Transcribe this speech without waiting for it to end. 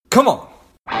Come on.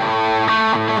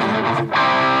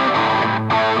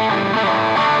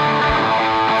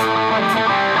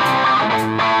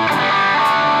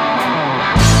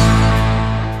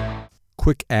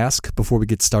 Quick ask before we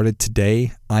get started.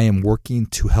 Today, I am working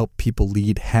to help people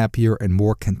lead happier and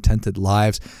more contented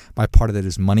lives. My part of that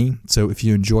is money. So if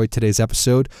you enjoyed today's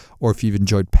episode, or if you've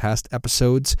enjoyed past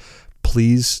episodes,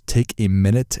 please take a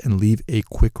minute and leave a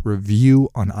quick review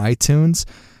on iTunes.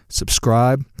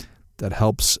 Subscribe. That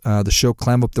helps the show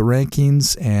climb up the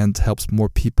rankings and helps more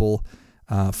people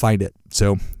find it.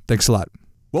 So thanks a lot.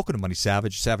 Welcome to Money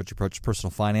Savage, Savage Approach to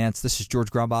Personal Finance. This is George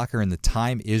Grombacher, and the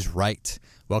time is right.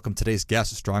 Welcome to today's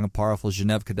guest, strong and powerful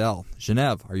Genevieve Cadell.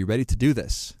 Genevieve, are you ready to do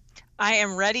this? I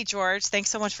am ready, George. Thanks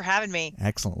so much for having me.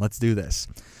 Excellent. Let's do this.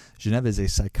 Genevieve is a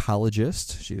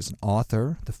psychologist. She is an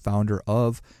author, the founder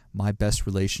of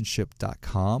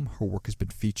MyBestRelationship.com. Her work has been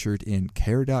featured in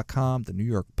Care.com, the New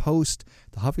York Post,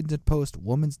 the Huffington Post,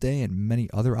 Woman's Day, and many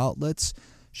other outlets.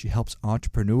 She helps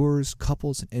entrepreneurs,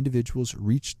 couples, and individuals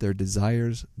reach their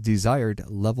desired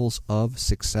levels of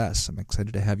success. I'm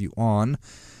excited to have you on.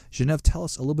 Genevieve, tell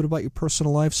us a little bit about your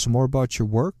personal life, some more about your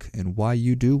work, and why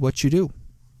you do what you do.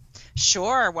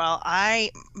 Sure. Well,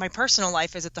 my personal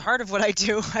life is at the heart of what I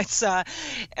do. It's I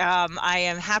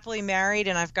am happily married,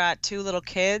 and I've got 2 little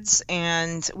kids,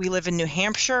 and we live in New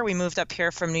Hampshire. We moved up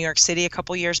here from New York City a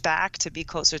couple years back to be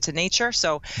closer to nature.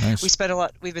 So Nice.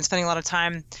 we've been spending a lot of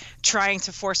time trying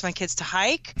to force my kids to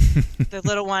hike. The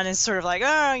little one is sort of like,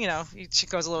 she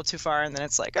goes a little too far, and then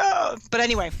it's like, oh. But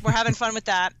anyway, we're having fun with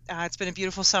that. It's been a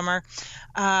beautiful summer.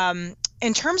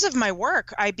 In terms of my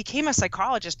work, I became a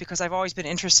psychologist because I've always been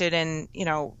interested in,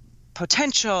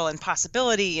 potential and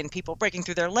possibility and people breaking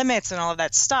through their limits and all of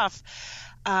that stuff.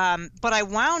 But I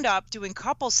wound up doing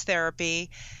couples therapy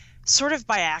sort of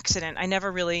by accident. I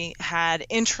never really had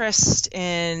interest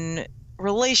in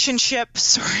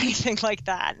relationships or anything like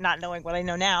that, not knowing what I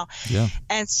know now. Yeah.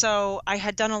 And so I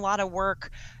had done a lot of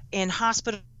work in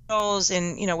hospitals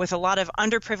and, with a lot of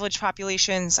underprivileged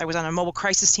populations. I was on a mobile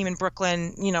crisis team in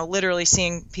Brooklyn, literally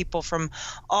seeing people from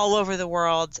all over the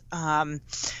world,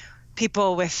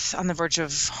 people on the verge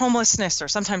of homelessness or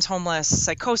sometimes homeless,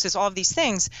 psychosis, all of these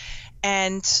things.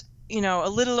 And, a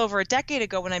little over a decade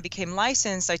ago when I became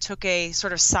licensed, I took a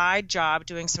sort of side job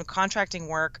doing some contracting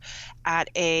work at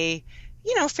a,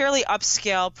 fairly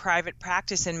upscale private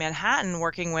practice in Manhattan,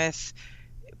 working with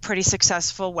pretty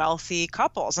successful, wealthy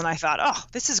couples. And I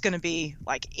thought, this is going to be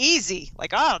like easy.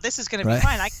 Like, this is going to be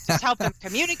fine. I can just help them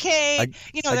communicate.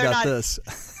 They're not this.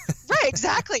 Right,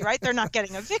 exactly, right? They're not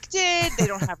getting evicted. They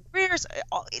don't have arrears.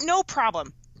 No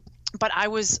problem. But I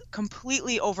was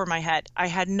completely over my head. I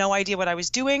had no idea what I was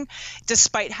doing,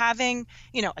 despite having,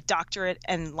 a doctorate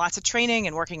and lots of training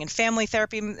and working in family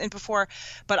therapy and before.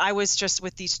 But I was just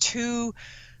with these 2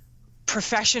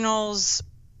 professionals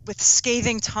with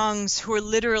scathing tongues who were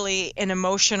literally in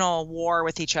emotional war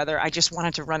with each other. I just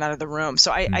wanted to run out of the room.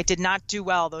 So I did not do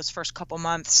well those first couple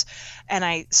months. And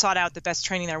I sought out the best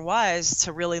training there was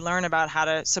to really learn about how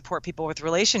to support people with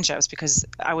relationships, because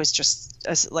I was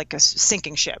just like a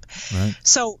sinking ship. Right.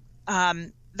 So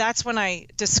that's when I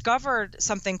discovered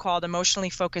something called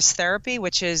emotionally focused therapy,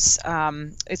 which is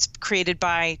it's created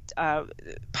by a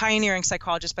pioneering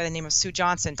psychologist by the name of Sue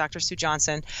Johnson, Dr. Sue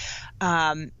Johnson.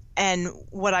 And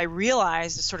what I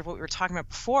realized is sort of what we were talking about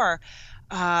before,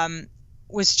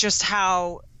 was just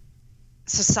how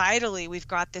societally we've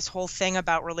got this whole thing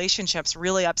about relationships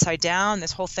really upside down,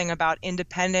 this whole thing about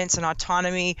independence and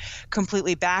autonomy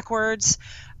completely backwards.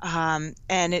 And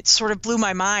it sort of blew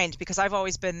my mind, because I've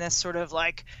always been this sort of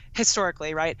like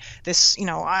historically, right? This,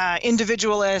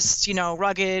 individualist,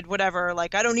 rugged, whatever,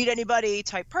 like I don't need anybody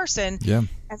type person. Yeah.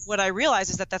 And what I realized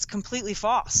is that that's completely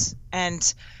false. And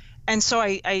so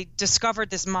I discovered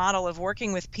this model of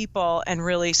working with people and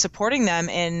really supporting them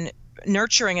in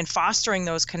nurturing and fostering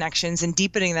those connections and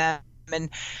deepening them and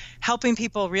helping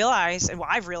people realize, and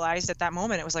I've realized at that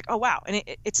moment, it was like, oh, wow. And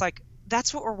it's like,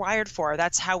 that's what we're wired for.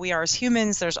 That's how we are as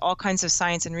humans. There's all kinds of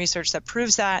science and research that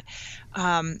proves that.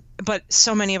 But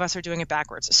so many of us are doing it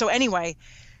backwards. So anyway,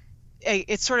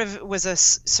 it sort of was a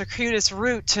circuitous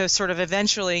route to sort of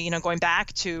eventually, going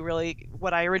back to really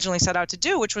what I originally set out to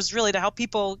do, which was really to help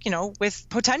people, with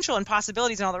potential and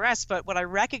possibilities and all the rest. But what I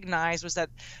recognized was that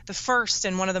the first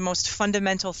and one of the most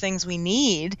fundamental things we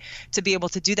need to be able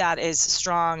to do that is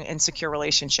strong and secure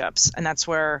relationships. And that's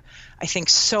where I think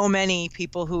so many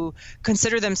people who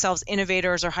consider themselves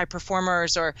innovators or high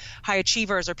performers or high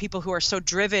achievers or people who are so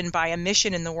driven by a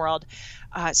mission in the world,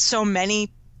 so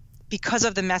many, because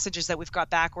of the messages that we've got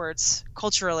backwards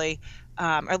culturally,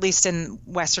 at least in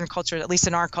Western culture, at least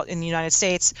in the United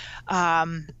States,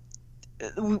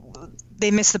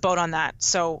 they miss the boat on that.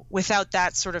 So without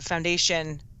that sort of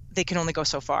foundation, they can only go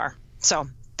so far. So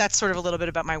that's sort of a little bit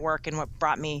about my work and what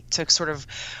brought me to sort of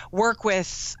work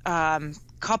with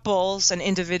couples and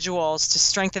individuals to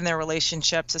strengthen their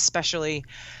relationships, especially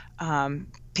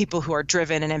people who are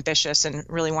driven and ambitious and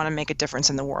really want to make a difference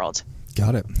in the world.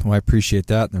 Got it. Well, I appreciate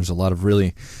that. There's a lot of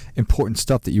really important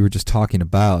stuff that you were just talking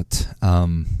about.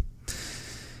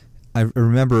 I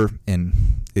remember,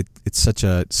 and it's such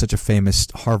a famous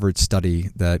Harvard study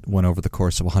that went over the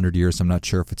course of 100 years. I'm not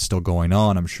sure if it's still going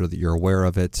on. I'm sure that you're aware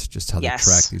of it, just how Yes.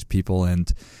 they track these people.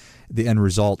 And the end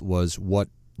result was what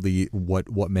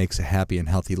makes a happy and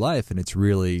healthy life, and it's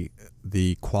really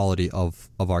the quality of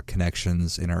our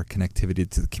connections and our connectivity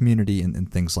to the community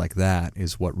and things like that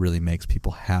is what really makes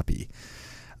people happy.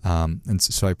 And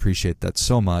so I appreciate that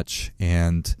so much.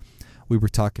 And we were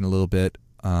talking a little bit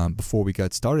before we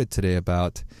got started today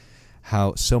about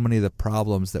how so many of the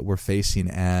problems that we're facing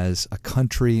as a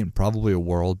country and probably a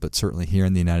world, but certainly here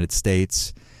in the United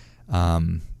States,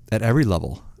 at every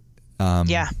level,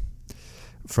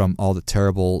 from all the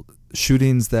terrible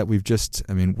shootings that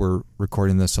we're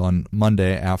recording this on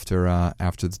Monday after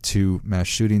the two mass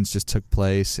shootings just took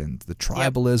place, and the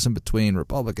tribalism between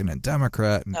Republican and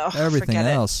Democrat and everything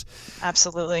else.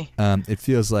 Absolutely. It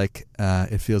feels like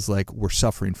we're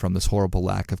suffering from this horrible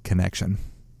lack of connection.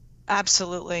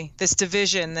 Absolutely. This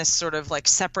division, this sort of like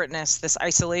separateness, this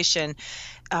isolation,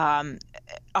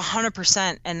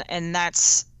 100%. And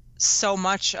that's so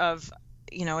much of,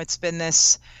 it's been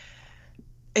this,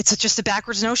 it's just a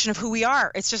backwards notion of who we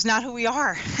are. It's just not who we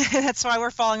are. That's why we're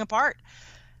falling apart.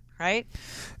 Right.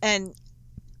 And,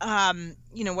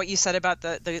 what you said about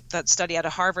that study out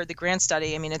of Harvard, the Grant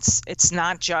study, it's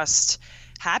not just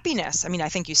happiness. I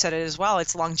think you said it as well.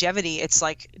 It's longevity. It's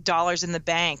like dollars in the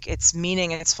bank. It's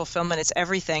meaning. It's fulfillment. It's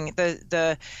everything.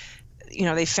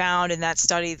 They found in that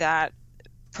study that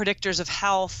predictors of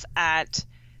health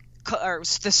or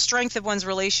the strength of one's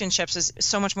relationships is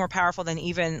so much more powerful than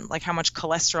even like how much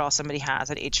cholesterol somebody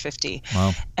has at age 50.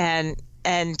 Wow. And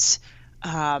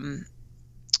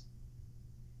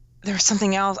there's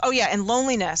something else. Oh yeah, and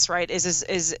loneliness, right, is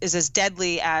as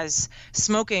deadly as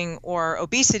smoking or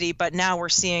obesity. But now we're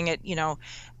seeing it,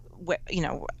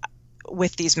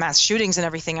 with these mass shootings and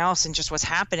everything else, and just what's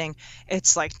happening.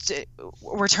 It's like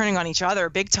we're turning on each other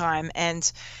big time,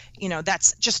 and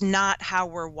that's just not how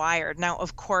we're wired. Now,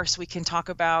 of course, we can talk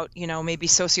about maybe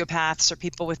sociopaths or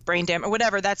people with brain damage or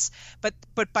whatever. But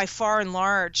by far and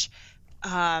large.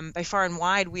 By far and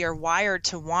wide, we are wired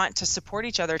to want to support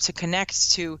each other, to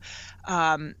connect, to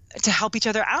help each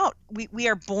other out. We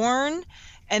are born,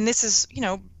 and this is,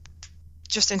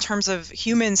 just in terms of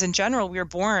humans in general, we are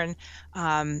born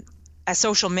as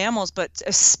social mammals, but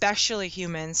especially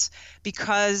humans,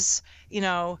 because,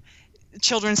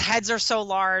 children's heads are so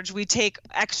large. We take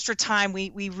extra time.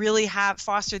 We really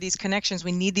foster these connections.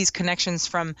 We need these connections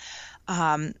from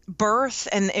birth,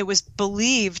 and it was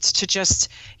believed to just,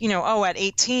 at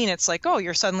 18, it's like,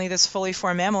 you're suddenly this fully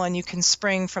formed mammal and you can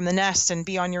spring from the nest and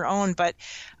be on your own. But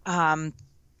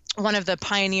one of the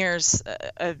pioneers,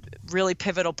 a really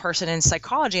pivotal person in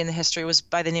psychology in the history, was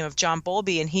by the name of John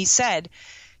Bowlby, and he said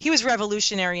he was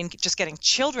revolutionary in just getting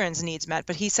children's needs met,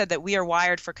 but he said that we are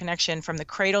wired for connection from the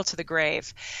cradle to the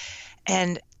grave.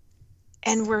 And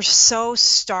we're so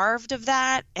starved of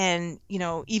that. And,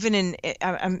 even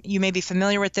you may be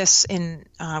familiar with this, in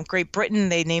Great Britain,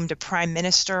 they named a prime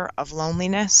minister of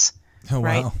loneliness. Oh,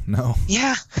 right? Wow. No.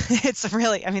 Yeah, it's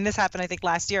really, this happened, I think,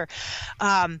 last year.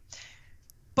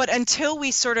 But until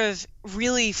we sort of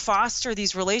really foster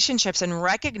these relationships and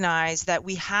recognize that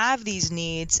we have these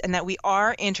needs and that we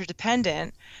are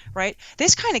interdependent, right,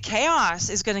 this kind of chaos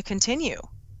is going to continue,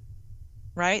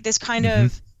 right? This kind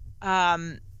of,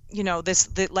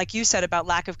 like you said about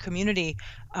lack of community.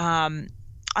 I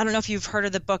don't know if you've heard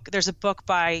of the book. There's a book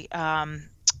by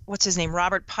what's his name?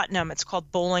 Robert Putnam. It's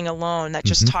called Bowling Alone, that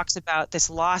just talks about this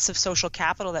loss of social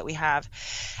capital that we have.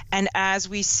 And as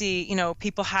we see,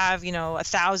 people have,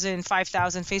 1,000,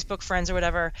 5,000 Facebook friends or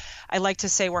whatever, I like to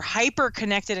say we're hyper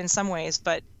connected in some ways,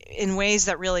 but in ways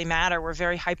that really matter, we're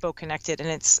very hypo connected. And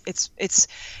it's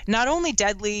not only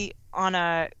deadly on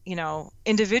a,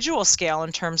 individual scale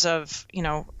in terms of,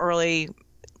 early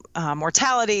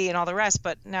mortality and all the rest,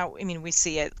 but now, we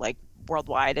see it like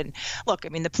worldwide. And look,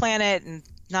 the planet and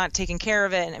not taking care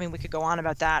of it. And we could go on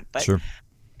about that, but Sure.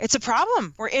 It's a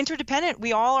problem. We're interdependent.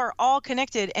 We are all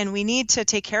connected, and we need to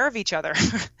take care of each other.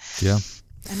 Yeah.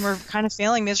 And we're kind of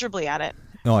failing miserably at it.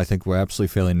 No, I think we're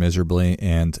absolutely failing miserably,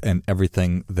 and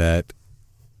everything, the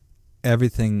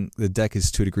deck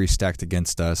is to a degree stacked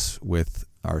against us with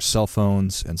our cell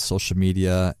phones and social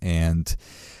media, and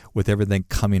with everything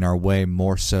coming our way,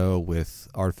 more so with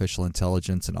artificial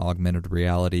intelligence and augmented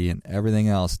reality and everything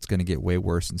else, it's going to get way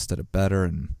worse instead of better.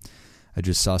 And I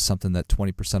just saw something that 20%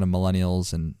 of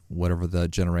millennials and whatever the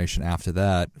generation after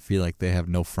that feel like they have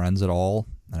no friends at all.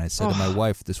 And I said to my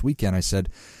wife this weekend, I said,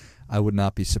 I would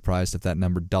not be surprised if that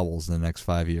number doubles in the next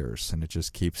 5 years. And it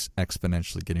just keeps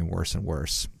exponentially getting worse and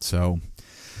worse. So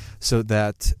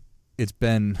that it's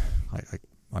been,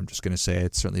 I'm just going to say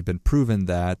it's certainly been proven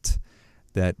that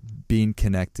being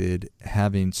connected,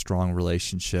 having strong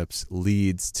relationships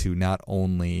leads to not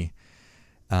only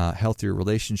healthier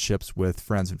relationships with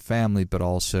friends and family, but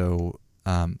also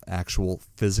actual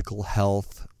physical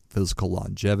health, physical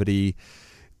longevity,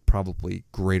 probably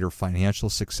greater financial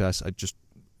success. Just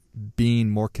being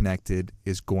more connected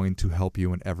is going to help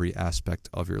you in every aspect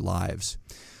of your lives.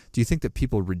 Do you think that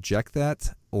people reject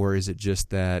that, or is it just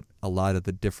that a lot of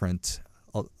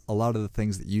the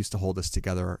things that used to hold us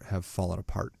together have fallen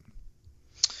apart?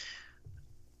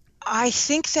 I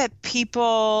think that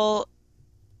people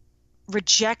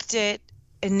reject it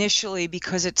initially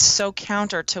because it's so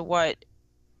counter to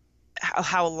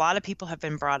how a lot of people have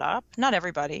been brought up. Not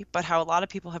everybody, but how a lot of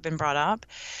people have been brought up.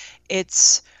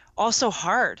 It's also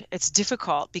hard. It's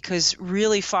difficult because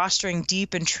really fostering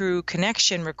deep and true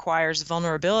connection requires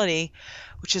vulnerability,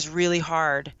 which is really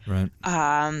hard. Right.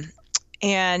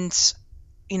 And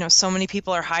so many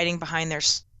people are hiding behind their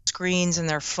screens and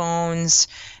their phones,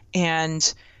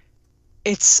 and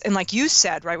like you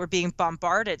said, right, we're being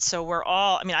bombarded. So we're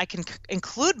all, I can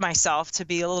include myself to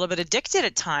be a little bit addicted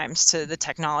at times to the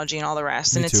technology and all the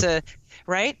rest. Me and too.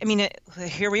 Right.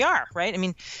 Here we are. Right.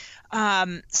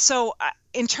 So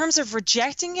in terms of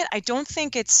rejecting it, I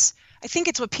think it's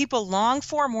what people long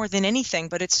for more than anything,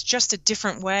 but it's just a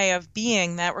different way of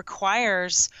being that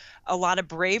requires a lot of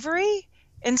bravery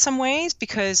in some ways,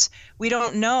 because we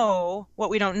don't know what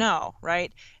we don't know,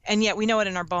 right? And yet we know it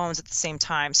in our bones at the same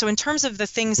time. So in terms of the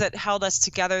things that held us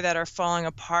together that are falling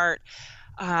apart,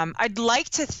 I'd like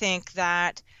to think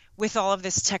that with all of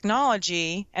this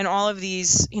technology and all of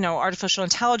these, artificial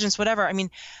intelligence, whatever,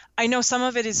 I know some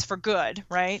of it is for good,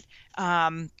 right?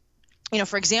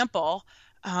 For example,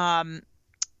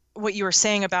 what you were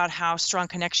saying about how strong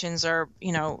connections are,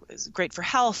 is great for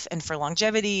health and for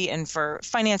longevity and for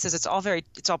finances. It's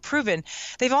all proven.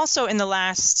 They've also in the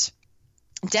last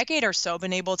decade or so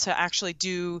been able to actually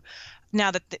do,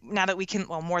 now that we can,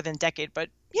 well, more than a decade, but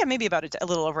yeah, maybe about a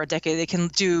little over a decade, they can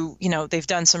do, they've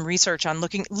done some research on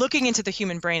looking into the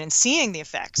human brain and seeing the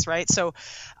effects, right? So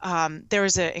there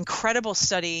was an incredible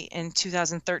study in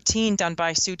 2013 done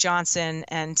by Sue Johnson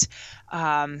and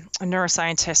a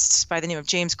neuroscientist by the name of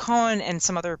James Cohen and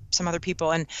some other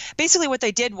people. And basically what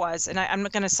they did was, and I'm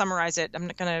not going to summarize it, I'm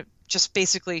not going to just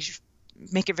basically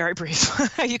make it very brief.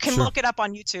 You can Sure. look it up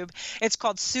on YouTube. It's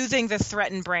called Soothing the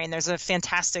Threatened Brain. There's a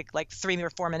fantastic 3 or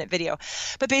 4 minute video.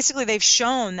 But basically they've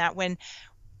shown that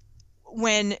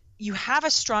when you have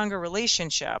a stronger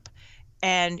relationship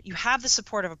and you have the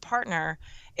support of a partner,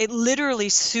 it literally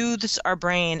soothes our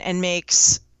brain and they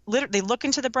look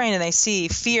into the brain and they see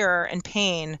fear and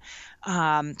pain.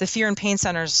 The fear and pain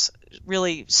centers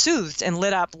really soothed and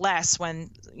lit up less when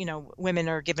women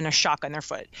are given a shock on their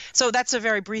foot. So that's a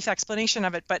very brief explanation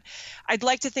of it, but I'd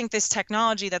like to think this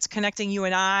technology that's connecting you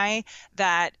and I,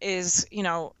 that is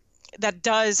that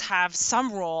does have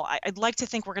some role. I'd like to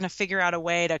think we're going to figure out a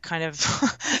way to kind of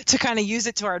use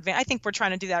it to our advantage. I think we're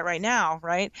trying to do that right now,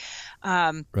 right?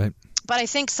 Right. But I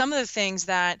think some of the things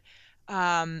that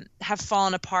have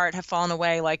fallen apart, have fallen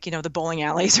away, like, the bowling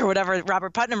alleys or whatever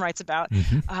Robert Putnam writes about,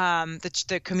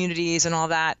 the communities and all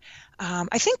that.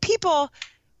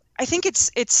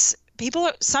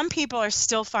 Some people are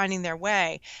still finding their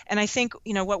way. And I think,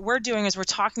 what we're doing is we're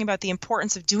talking about the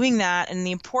importance of doing that and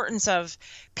the importance of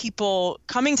people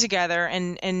coming together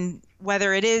and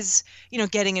whether it is,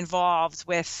 getting involved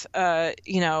with, an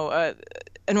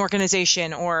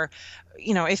organization or,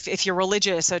 if you're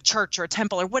religious, a church or a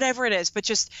temple or whatever it is, but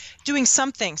just doing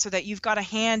something so that you've got a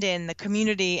hand in the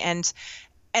community and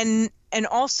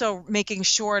also making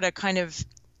sure to kind of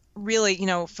really,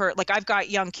 for I've got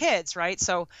young kids, right?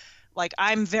 So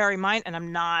I'm very and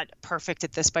I'm not perfect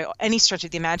at this by any stretch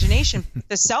of the imagination.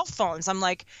 The cell phones, I'm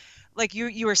like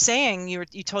you were saying,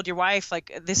 you told your wife,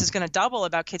 this is going to double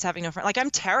about kids having no friends. I'm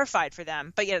terrified for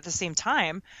them, but yet at the same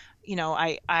time,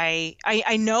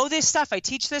 I know this stuff, I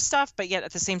teach this stuff, but yet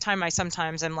at the same time, I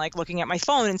sometimes am looking at my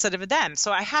phone instead of them.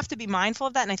 So I have to be mindful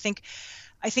of that. And I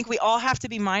think we all have to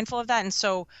be mindful of that. And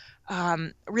so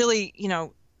really,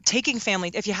 taking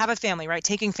family, if you have a family, right,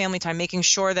 taking family time, making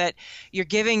sure that you're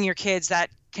giving your kids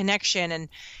that connection and,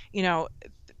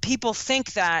 people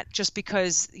think that just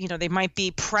because, they might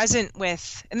be present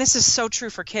with, and this is so true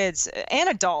for kids and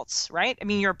adults, right? I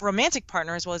mean, your romantic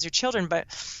partner as well as your children, but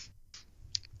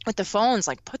with the phones,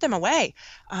 like, put them away.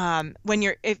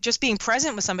 If just being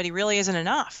present with somebody really isn't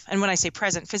enough. And when I say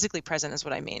present, physically present is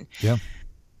what I mean. Yeah.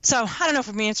 So I don't know if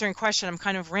I'm answering a question. I'm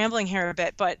kind of rambling here a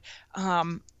bit, but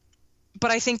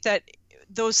I think that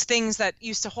those things that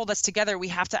used to hold us together, we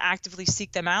have to actively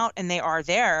seek them out, and they are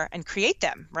there, and create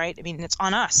them, right? I mean, it's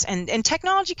on us, and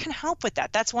technology can help with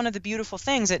that. That's one of the beautiful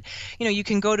things that, you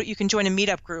can join a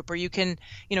meetup group, or you can,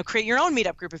 create your own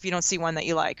meetup group if you don't see one that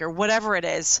you like, or whatever it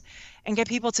is, and get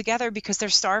people together because they're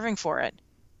starving for it.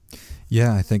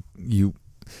 Yeah, I think there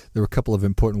were a couple of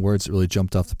important words that really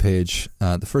jumped off the page.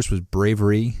 The first was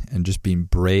bravery, and just being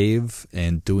brave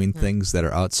and doing things that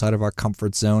are outside of our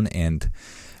comfort zone, and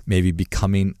maybe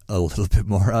becoming a little bit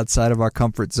more outside of our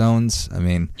comfort zones. I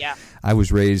mean, yeah. I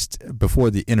was raised before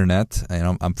the internet,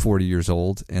 and I'm 40 years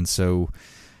old, and so,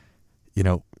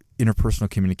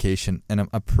 interpersonal communication, and I'm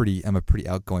a pretty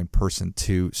outgoing person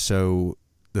too. So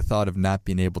the thought of not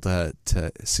being able to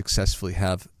successfully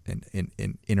have an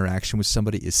interaction with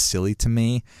somebody is silly to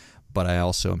me. But I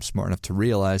also am smart enough to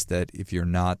realize that if you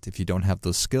don't have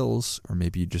those skills, or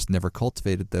maybe you just never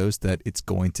cultivated those, that it's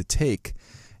going to take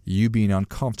you being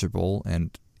uncomfortable,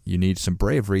 and you need some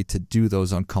bravery to do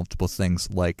those uncomfortable things,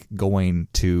 like going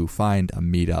to find a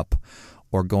meetup,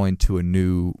 or going to a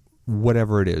new,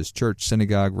 whatever it is, church,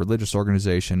 synagogue, religious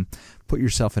organization. Put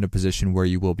yourself in a position where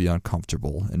you will be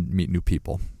uncomfortable and meet new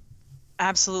people.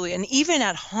 Absolutely. And even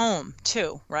at home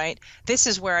too, right? This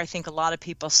is where I think a lot of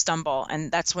people stumble,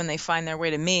 and that's when they find their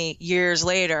way to me years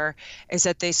later, is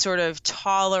that they sort of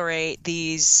tolerate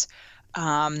these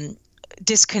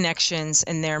disconnections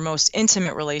in their most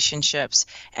intimate relationships,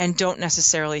 and don't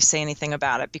necessarily say anything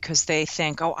about it because they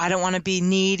think, oh, I don't want to be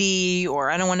needy, or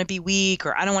I don't want to be weak,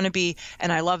 or I don't want to be,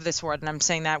 and I love this word, and I'm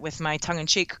saying that with my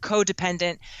tongue-in-cheek,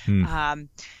 codependent.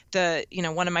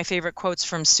 One of my favorite quotes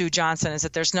from Sue Johnson is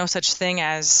that there's no such thing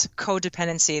as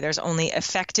codependency. There's only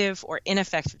effective or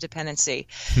ineffective dependency.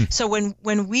 So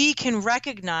when we can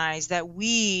recognize that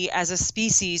we as a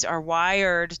species are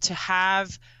wired to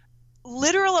have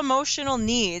literal emotional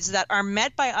needs that are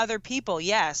met by other people,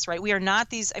 yes, right? We are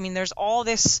not these, there's all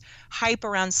this hype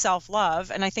around self-love,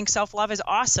 and I think self-love is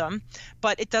awesome,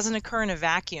 but it doesn't occur in a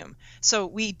vacuum. So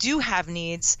we do have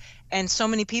needs, and so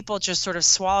many people just sort of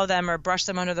swallow them or brush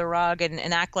them under the rug and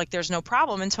act like there's no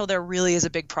problem until there really is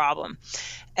a big problem.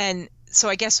 And so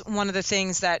I guess one of the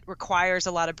things that requires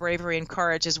a lot of bravery and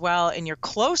courage as well in your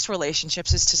close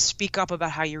relationships is to speak up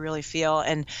about how you really feel,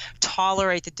 and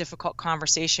tolerate the difficult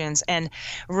conversations, and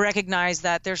recognize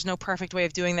that there's no perfect way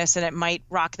of doing this, and it might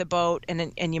rock the boat,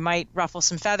 and you might ruffle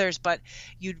some feathers, but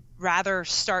you'd rather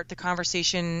start the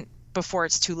conversation before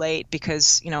it's too late,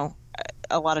 because,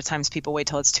 a lot of times people wait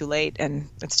till it's too late, and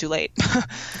it's too late.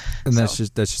 And that's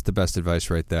just the best advice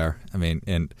right there.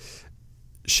 And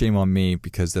shame on me,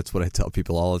 because that's what I tell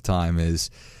people all the time, is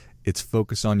it's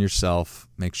focus on yourself.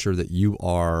 Make sure that you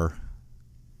are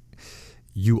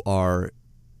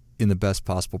in the best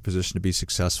possible position to be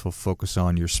successful. Focus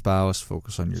on your spouse,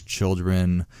 focus on your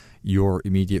children, your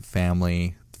immediate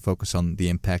family, focus on the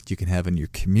impact you can have in your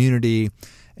community.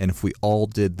 And if we all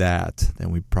did that, then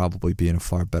we'd probably be in a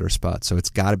far better spot. So it's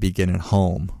got to begin at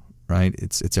home, right?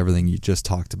 It's everything you just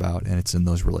talked about, and it's in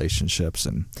those relationships.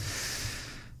 And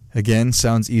again,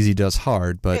 sounds easy, does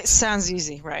hard, but it sounds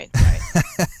easy, right?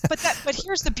 But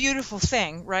here's the beautiful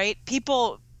thing, right?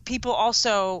 People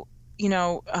also,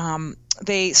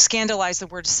 they scandalize the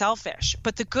word selfish.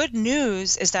 But the good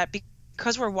news is that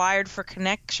because we're wired for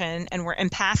connection, and we're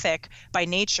empathic by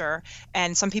nature,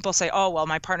 and some people say, oh, well,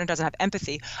 my partner doesn't have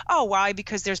empathy. Oh, why?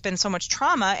 Because there's been so much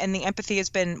trauma, and the empathy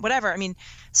has been whatever.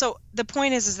 So the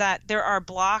point is that there are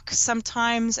blocks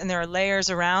sometimes, and there are layers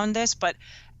around this, but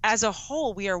as a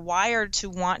whole, we are wired to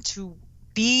want to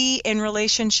be in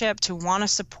relationship, to want to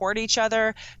support each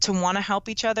other, to want to help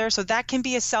each other. So that can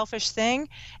be a selfish thing.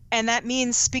 And that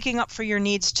means speaking up for your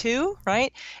needs too,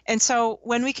 right? And so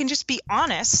when we can just be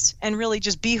honest and really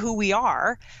just be who we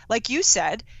are, like you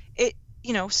said, it,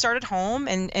 start at home,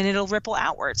 and it'll ripple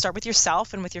outward. Start with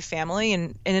yourself and with your family,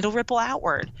 and it'll ripple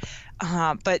outward.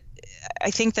 But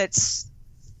I think that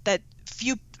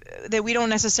we don't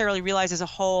necessarily realize as a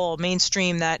whole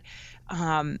mainstream that,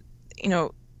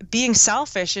 being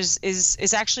selfish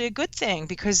is actually a good thing,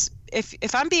 because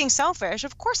if I'm being selfish,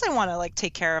 of course I want to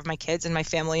take care of my kids and my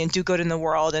family and do good in the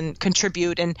world and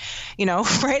contribute, and,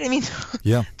 right?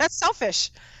 Yeah, that's selfish.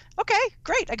 Okay,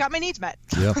 great. I got my needs met.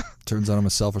 Yeah. Turns out I'm a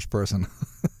selfish person.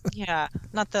 Yeah.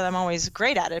 Not that I'm always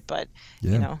great at it, but,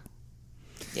 yeah.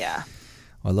 Yeah.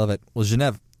 I love it. Well,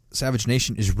 Genevieve, Savage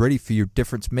Nation is ready for your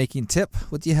difference-making tip.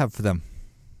 What do you have for them?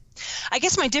 I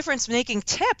guess my difference-making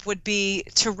tip would be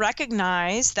to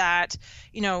recognize that,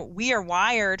 we are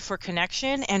wired for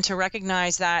connection, and to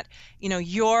recognize that,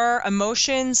 your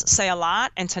emotions say a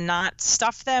lot, and to not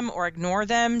stuff them or ignore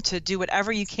them, to do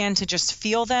whatever you can to just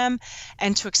feel them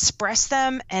and to express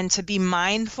them, and to be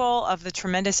mindful of the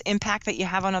tremendous impact that you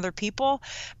have on other people,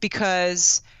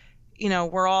 because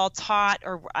we're all taught,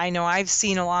 or I know I've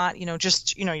seen a lot,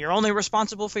 you're only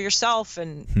responsible for yourself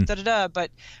and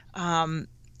but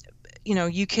you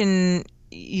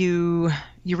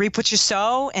reap what you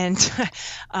sow, and to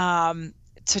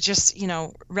just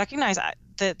recognize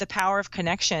the power of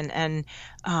connection, and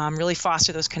really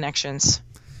foster those connections.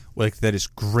 Well, that is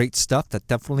great stuff. That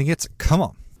definitely gets it. Come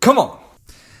on.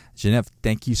 Genevieve,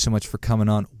 thank you so much for coming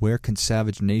on. Where can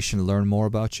Savage Nation learn more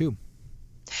about you?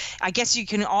 I guess you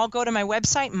can all go to my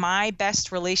website.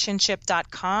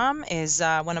 MyBestRelationship.com is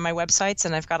one of my websites,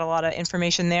 and I've got a lot of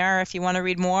information there. If you want to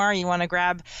read more, you want to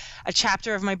grab a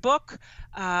chapter of my book.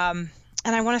 And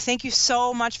I want to thank you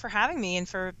so much for having me and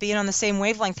for being on the same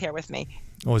wavelength here with me.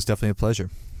 Oh, it's definitely a pleasure.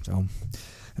 So,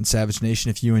 and Savage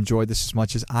Nation, if you enjoyed this as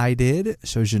much as I did,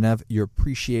 show Genevieve your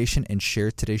appreciation and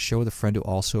share today's show with a friend who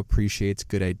also appreciates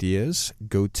good ideas.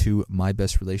 Go to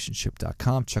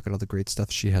MyBestRelationship.com. Check out all the great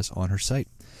stuff she has on her site.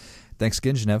 Thanks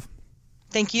again, Genevieve.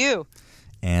 Thank you.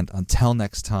 And until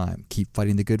next time, keep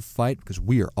fighting the good fight, because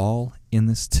we are all in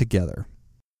this together.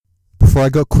 Before I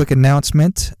go, quick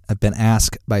announcement. I've been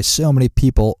asked by so many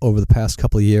people over the past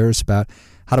couple of years about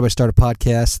how do I start a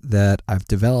podcast, that I've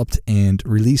developed and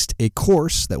released a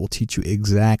course that will teach you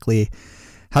exactly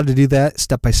how to do that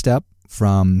step by step,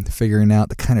 from figuring out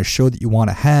the kind of show that you want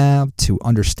to have to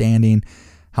understanding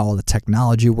how all the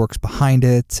technology works behind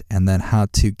it, and then how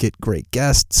to get great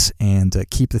guests and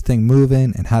keep the thing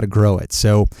moving, and how to grow it.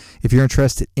 So if you're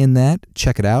interested in that,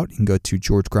 check it out. You can go to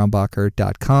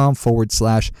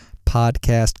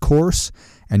georgegrumbacher.com/podcast course,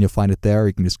 and you'll find it there.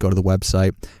 You can just go to the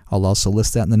website. I'll also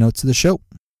list that in the notes of the show.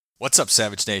 What's up,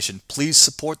 Savage Nation? Please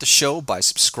support the show by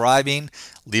subscribing,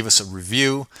 leave us a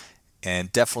review,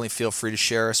 and definitely feel free to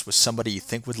share us with somebody you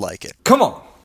think would like it. Come on!